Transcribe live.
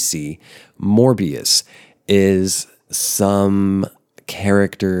see. Morbius is some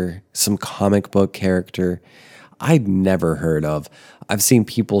character, some comic book character I'd never heard of. I've seen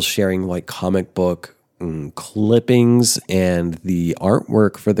people sharing like comic book clippings, and the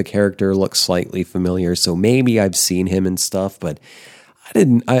artwork for the character looks slightly familiar. So maybe I've seen him and stuff, but I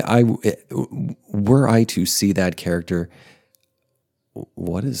didn't. Were I to see that character,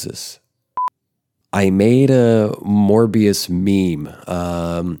 what is this? I made a Morbius meme.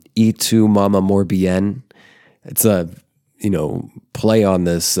 Y tu mama more bien. It's a play on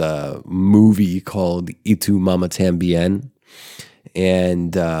this movie called Y tu mama tambien.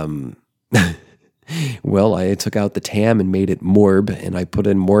 And well, I took out the tam and made it Morb, and I put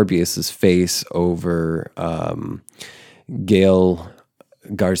in Morbius's face over Gail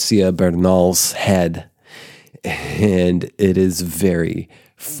Garcia Bernal's head, and it is very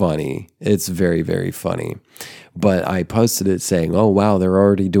funny. It's very, very funny. But I posted it saying, oh, wow, they're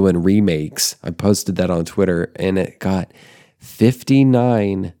already doing remakes. I posted that on Twitter, and it got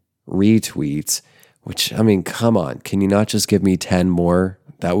 59 retweets, which, I mean, come on. Can you not just give me 10 more?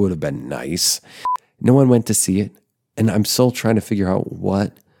 That would have been nice. No one went to see it, and I'm still trying to figure out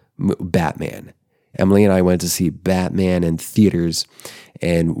what Batman. Emily and I went to see Batman in theaters,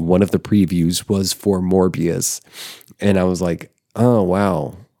 and one of the previews was for Morbius. And I was like, oh,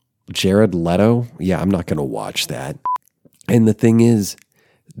 wow, Jared Leto? Yeah, I'm not going to watch that. And the thing is,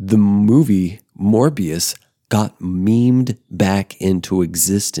 the movie Morbius got memed back into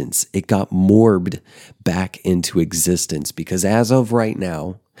existence. It got morbed back into existence because as of right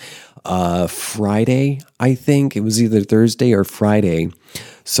now, Friday, I think it was either Thursday or Friday,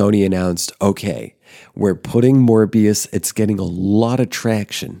 Sony announced, okay, we're putting Morbius. It's getting a lot of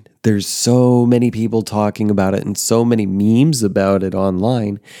traction. There's so many people talking about it and so many memes about it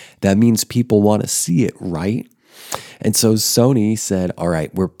online. That means people want to see it, right? And so Sony said, all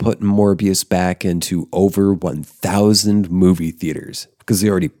right, we're putting Morbius back into over 1,000 movie theaters because they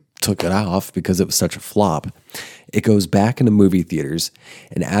already took it off because it was such a flop. It goes back into movie theaters.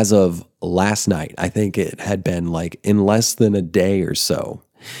 And as of last night, I think it had been like in less than a day or so,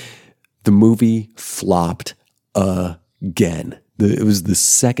 the movie flopped again. It was the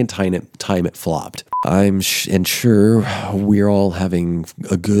second time it flopped. I'm sure we're all having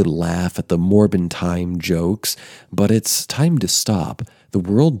a good laugh at the Morbin time jokes, but it's time to stop. The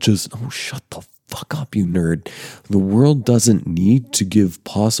world just, shut the fuck up, you nerd. The world doesn't need to give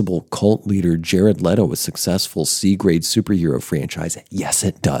possible cult leader Jared Leto a successful C-grade superhero franchise. Yes,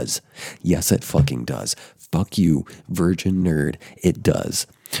 it does. Yes, it fucking does. Fuck you, virgin nerd. It does.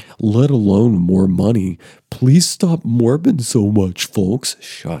 Let alone more money. Please stop morbing so much, folks.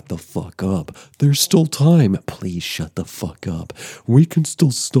 Shut the fuck up. There's still time. Please shut the fuck up. We can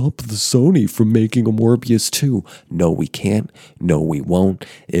still stop the Sony from making a Morbius 2. No, we can't. No, we won't.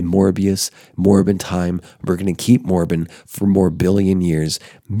 In Morbius, Morbin time, we're going to keep morbin for more billion years.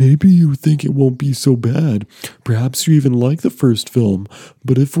 Maybe you think it won't be so bad. Perhaps you even like the first film.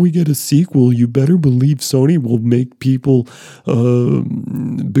 But if we get a sequel, you better believe Sony will make people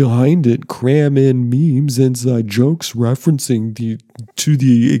behind it cram in memes, inside jokes referencing the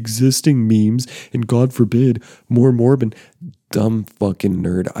existing memes, and God forbid, more Morbin. Dumb fucking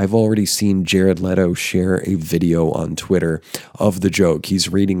nerd. I've already seen Jared Leto share a video on Twitter of the joke. He's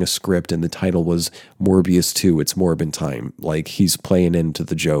reading a script and the title was Morbius 2, It's Morbin Time. Like, he's playing into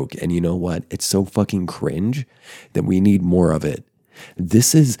the joke. And you know what? It's so fucking cringe that we need more of it.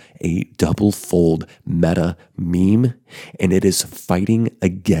 This is a double-fold meta meme, and it is fighting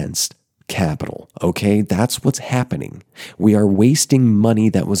against capital, okay? That's what's happening. We are wasting money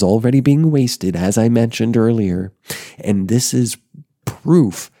that was already being wasted, as I mentioned earlier, and this is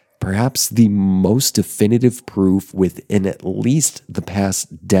proof, perhaps the most definitive proof within at least the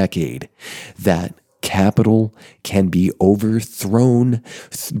past decade, that capital can be overthrown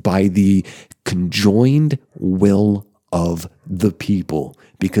by the conjoined will of the people,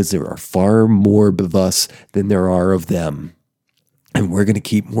 because there are far more of us than there are of them. And we're going to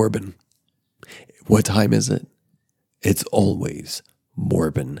keep morbin. What time is it? It's always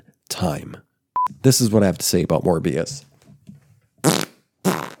Morbin time. This is what I have to say about Morbius.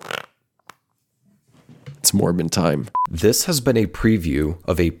 It's Morbin time. This has been a preview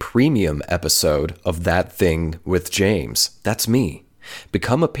of a premium episode of That Thing with James. That's me.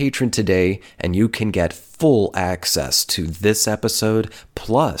 Become a patron today and you can get full access to this episode,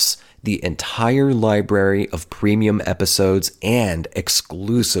 plus the entire library of premium episodes and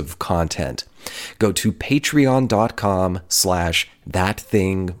exclusive content. Go to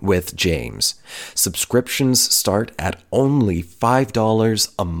patreon.com/thatthingwithjames. Subscriptions start at only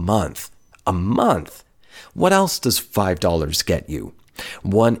 $5 a month. A month? What else does $5 get you?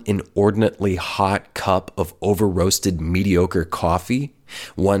 One inordinately hot cup of over-roasted mediocre coffee?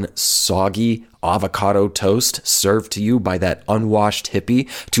 One soggy avocado toast served to you by that unwashed hippie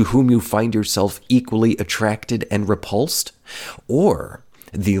to whom you find yourself equally attracted and repulsed? Or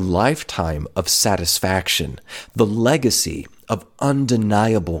the lifetime of satisfaction, the legacy of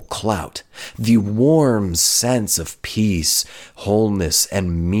undeniable clout, the warm sense of peace, wholeness,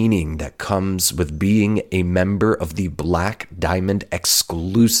 and meaning that comes with being a member of the Black Diamond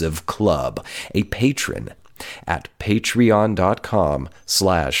Exclusive Club, a patron at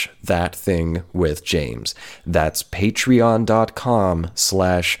patreon.com/thatthingwithjames. That's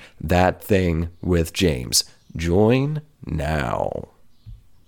patreon.com/thatthingwithjames. Join now.